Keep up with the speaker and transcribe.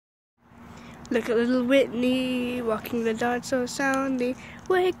Look at little Whitney, walking the dog so soundly.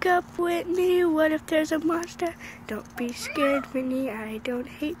 Wake up, Whitney, what if there's a monster? Don't be scared, Whitney, I don't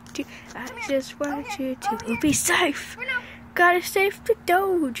hate you. I just want you to be safe. Gotta save the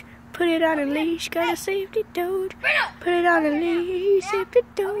Doge. Put it on a leash, gotta save the Doge. Put it on a leash, save the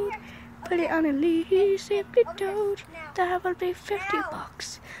Doge. Put it on a leash, save the Doge. That will be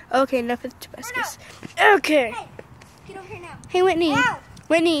 $50. Okay, enough of the Tabascus. Okay. Hey, get over here now. Hey, Whitney. Ow.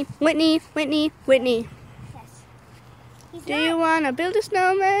 Whitney. Yes. Do you want to build a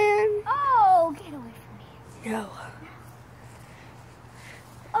snowman? Oh, get away from me. No.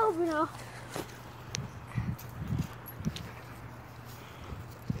 Oh, Bruno.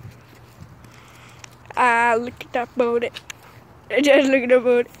 Look at that boat. Just look at the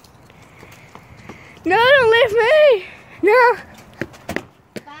boat. No, don't leave me. No.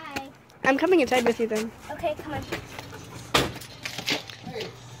 Bye. I'm coming inside with you then. Okay, come on. Hey,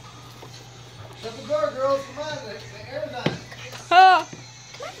 shut the door, girls. Come on, the air's on. Oh.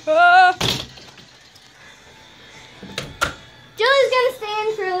 Oh. Julie's gonna stay in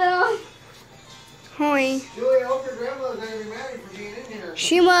for a little. Hoi. Julie, I hope your grandmother's going to be mad at you for being in here.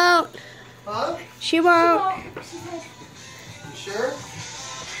 She won't. Huh? She won't. You sure?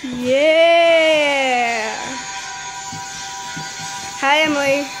 Yeah. Hi,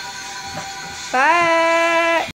 Emily. Bye.